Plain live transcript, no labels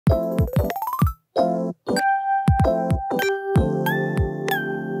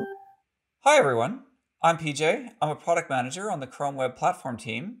everyone, I'm PJ. I'm a product manager on the Chrome Web Platform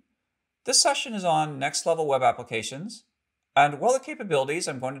team. This session is on next-level web applications, and while the capabilities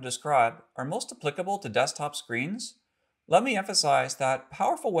I'm going to describe are most applicable to desktop screens, let me emphasize that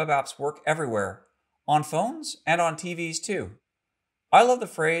powerful web apps work everywhere, on phones and on TVs too. I love the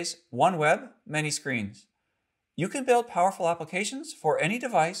phrase, one web, many screens. You can build powerful applications for any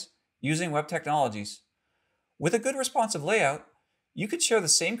device using web technologies. With a good responsive layout, you could share the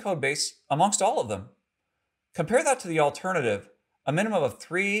same code base amongst all of them. Compare that to the alternative, a minimum of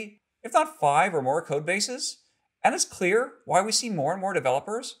 3, if not 5 or more code bases, and it's clear why we see more and more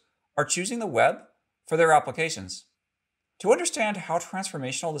developers are choosing the web for their applications. To understand how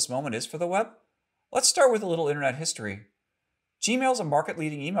transformational this moment is for the web, let's start with a little internet history. Gmail is a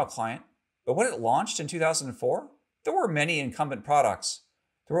market-leading email client, but when it launched in 2004, there were many incumbent products.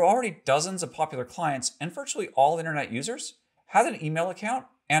 There were already dozens of popular clients, and virtually all internet users had an email account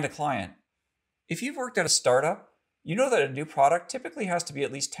and a client. If you've worked at a startup, you know that a new product typically has to be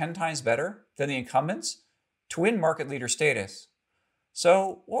at least 10 times better than the incumbents to win market leader status.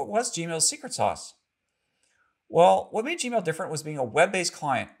 So what was Gmail's secret sauce? Well, what made Gmail different was being a web-based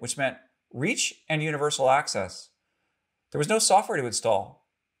client, which meant reach and universal access. There was no software to install.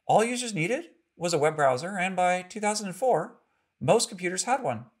 All users needed was a web browser, and by 2004, most computers had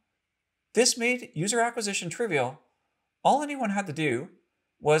one. This made user acquisition trivial. All anyone had to do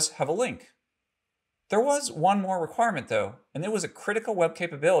was have a link. There was one more requirement though, and it was a critical web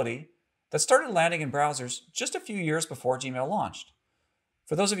capability that started landing in browsers just a few years before Gmail launched.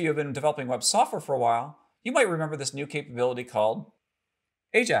 For those of you who have been developing web software for a while, you might remember this new capability called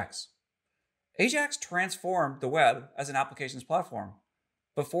Ajax. Ajax transformed the web as an applications platform.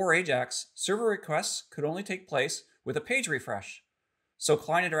 Before Ajax, server requests could only take place with a page refresh, so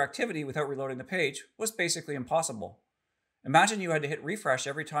client interactivity without reloading the page was basically impossible. Imagine you had to hit refresh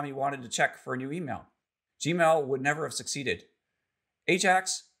every time you wanted to check for a new email. Gmail would never have succeeded.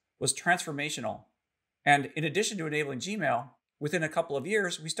 Ajax was transformational, and in addition to enabling Gmail, within a couple of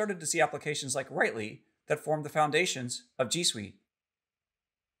years, we started to see applications like Writely that formed the foundations of G Suite.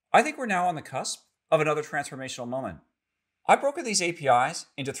 I think we're now on the cusp of another transformational moment. I've broken these APIs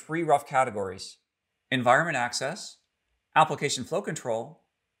into 3 rough categories: environment access, application flow control,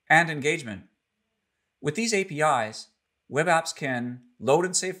 and engagement. With these APIs, web apps can load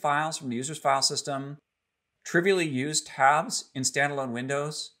and save files from the user's file system, trivially use tabs in standalone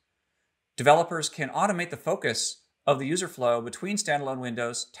windows. Developers can automate the focus of the user flow between standalone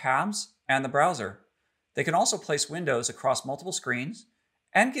windows, tabs, and the browser. They can also place windows across multiple screens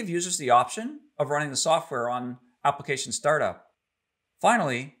and give users the option of running the software on application startup.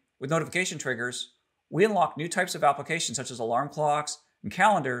 Finally, with notification triggers, we unlock new types of applications such as alarm clocks and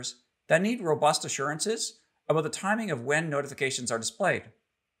calendars that need robust assurances about the timing of when notifications are displayed.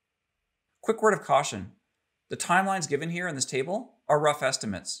 Quick word of caution. The timelines given here in this table are rough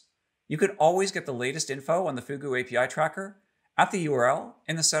estimates. You can always get the latest info on the Fugu API tracker at the URL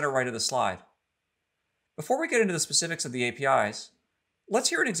in the center right of the slide. Before we get into the specifics of the APIs, let's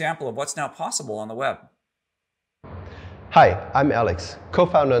hear an example of what's now possible on the web. Hi, I'm Alex,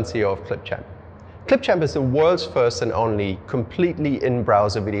 co-founder and CEO of Clipchamp. Clipchamp is the world's first and only completely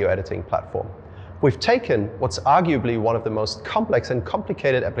in-browser video editing platform. We've taken what's arguably one of the most complex and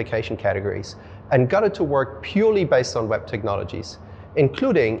complicated application categories and got it to work purely based on web technologies,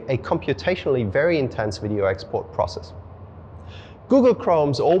 including a computationally very intense video export process. Google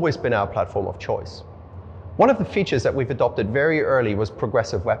Chrome's always been our platform of choice. One of the features that we've adopted very early was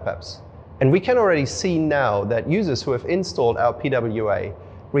progressive web apps. And we can already see now that users who have installed our PWA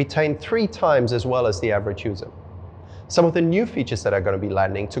retain 3 times as well as the average user. Some of the new features that are going to be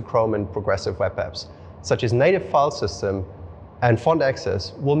landing to Chrome and progressive web apps, such as native file system and font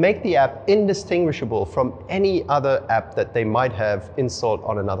access, will make the app indistinguishable from any other app that they might have installed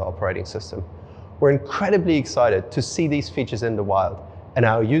on another operating system. We're incredibly excited to see these features in the wild and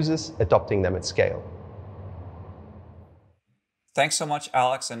our users adopting them at scale. Thanks so much,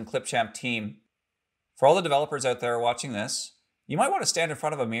 Alex and Clipchamp team. For all the developers out there watching this, you might want to stand in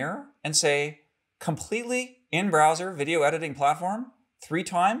front of a mirror and say, completely in-browser video editing platform 3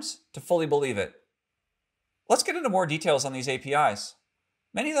 times to fully believe it. Let's get into more details on these APIs.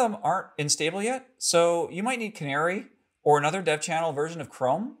 Many of them aren't instable yet, so you might need Canary or another dev channel version of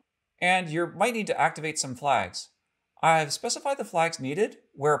Chrome, and you might need to activate some flags. I've specified the flags needed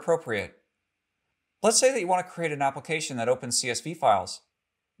where appropriate. Let's say that you want to create an application that opens CSV files.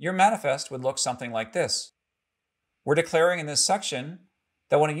 Your manifest would look something like this. We're declaring in this section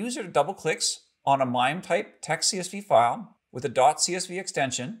that when a user double-clicks on a MIME-type text CSV file with a .csv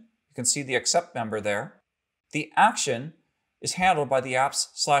extension, you can see the accept member there, the action is handled by the app's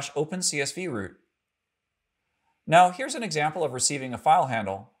 /opencsv route. Now, here's an example of receiving a file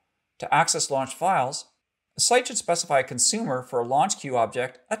handle. To access launched files, a site should specify a consumer for a launch queue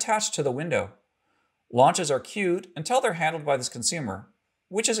object attached to the window. Launches are queued until they're handled by this consumer,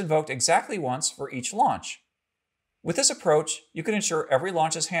 which is invoked exactly once for each launch. With this approach, you can ensure every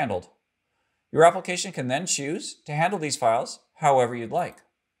launch is handled. Your application can then choose to handle these files however you'd like.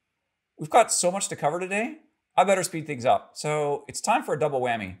 We've got so much to cover today, I better speed things up, so it's time for a double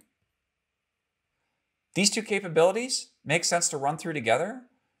whammy. These two capabilities make sense to run through together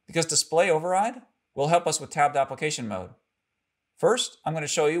because display override will help us with tabbed application mode. First, I'm going to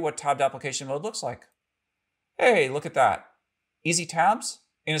show you what tabbed application mode looks like. Hey, look at that. Easy tabs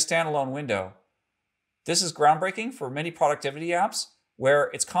in a standalone window. This is groundbreaking for many productivity apps where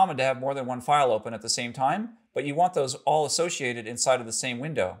it's common to have more than one file open at the same time, but you want those all associated inside of the same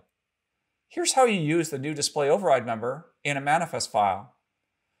window. Here's how you use the new display override member in a manifest file.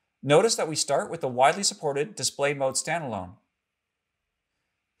 Notice that we start with the widely supported display mode standalone.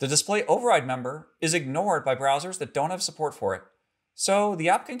 The display override member is ignored by browsers that don't have support for it, so the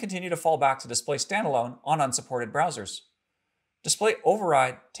app can continue to fall back to display standalone on unsupported browsers. Display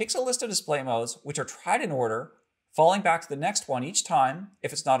override takes a list of display modes which are tried in order, falling back to the next one each time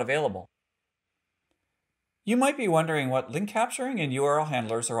if it's not available. You might be wondering what link capturing and URL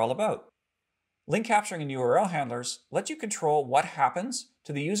handlers are all about. Link capturing and URL handlers let you control what happens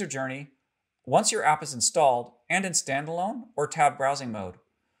to the user journey once your app is installed and in standalone or tabbed browsing mode.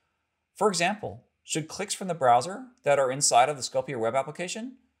 For example, should clicks from the browser that are inside of the scope of your web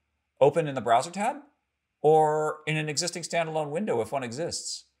application open in the browser tab or in an existing standalone window if one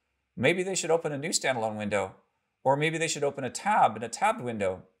exists? Maybe they should open a new standalone window, or maybe they should open a tab in a tabbed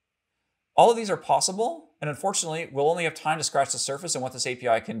window. All of these are possible, and unfortunately, we'll only have time to scratch the surface on what this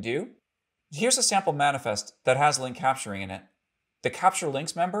API can do. Here's a sample manifest that has link capturing in it. The capture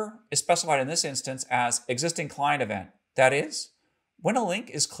links member is specified in this instance as existing client event. That is, when a link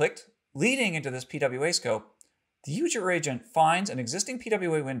is clicked leading into this PWA scope, the user agent finds an existing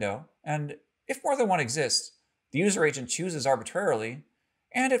PWA window, and if more than one exists, the user agent chooses arbitrarily,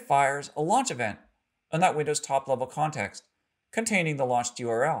 and it fires a launch event on that window's top-level context, containing the launched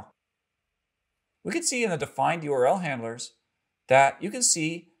URL. We can see in the defined URL handlers that you can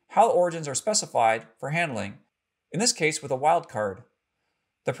see how origins are specified for handling, in this case with a wildcard.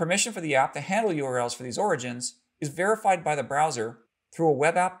 The permission for the app to handle URLs for these origins is verified by the browser through a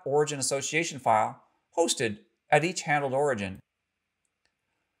web app origin association file hosted at each handled origin.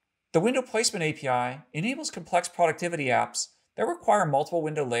 The Window Placement API enables complex productivity apps that require multiple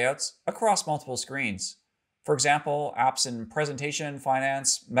window layouts across multiple screens. For example, apps in presentation,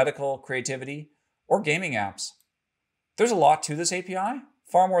 finance, medical, creativity, or gaming apps. There's a lot to this API,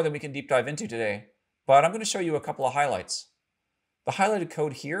 far more than we can deep dive into today, but I'm going to show you a couple of highlights. The highlighted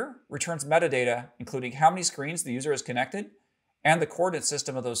code here returns metadata, including how many screens the user is connected and the coordinate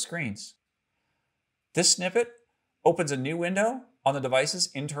system of those screens. This snippet opens a new window on the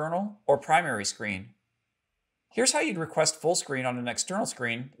device's internal or primary screen. Here's how you'd request full screen on an external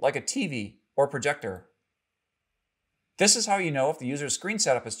screen like a TV or projector. This is how you know if the user's screen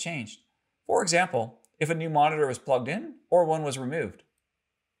setup has changed. For example, if a new monitor was plugged in or one was removed.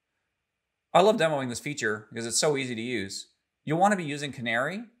 I love demoing this feature because it's so easy to use. You'll want to be using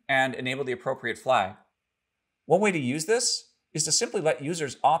Canary and enable the appropriate flag. One way to use this is to simply let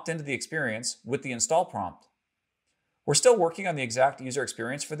users opt into the experience with the install prompt. We're still working on the exact user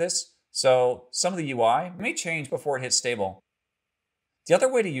experience for this, so some of the UI may change before it hits stable. The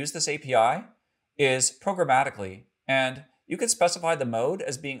other way to use this API is programmatically, and you can specify the mode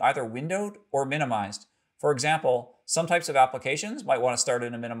as being either windowed or minimized. For example, some types of applications might want to start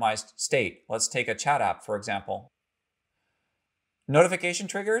in a minimized state. Let's take a chat app, for example. Notification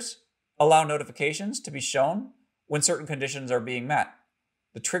triggers allow notifications to be shown when certain conditions are being met.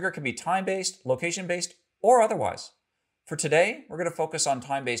 The trigger can be time-based, location-based, or otherwise. For today, we're going to focus on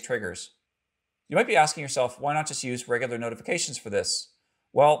time-based triggers. You might be asking yourself, why not just use regular notifications for this?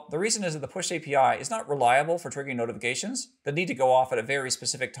 Well, the reason is that the push API is not reliable for triggering notifications that need to go off at a very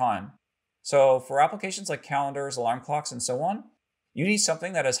specific time. So for applications like calendars, alarm clocks, and so on, you need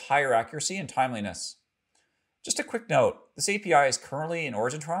something that has higher accuracy and timeliness. Just a quick note, this API is currently in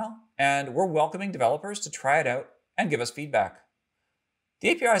origin trial, and we're welcoming developers to try it out and give us feedback. The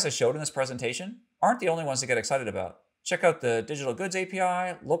APIs I showed in this presentation aren't the only ones to get excited about. Check out the Digital Goods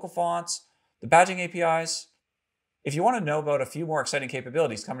API, local fonts, the badging APIs, if you want to know about a few more exciting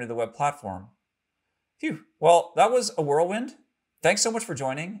capabilities coming to the web platform. Phew, well, that was a whirlwind. Thanks so much for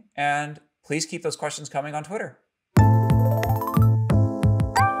joining, and please keep those questions coming on Twitter.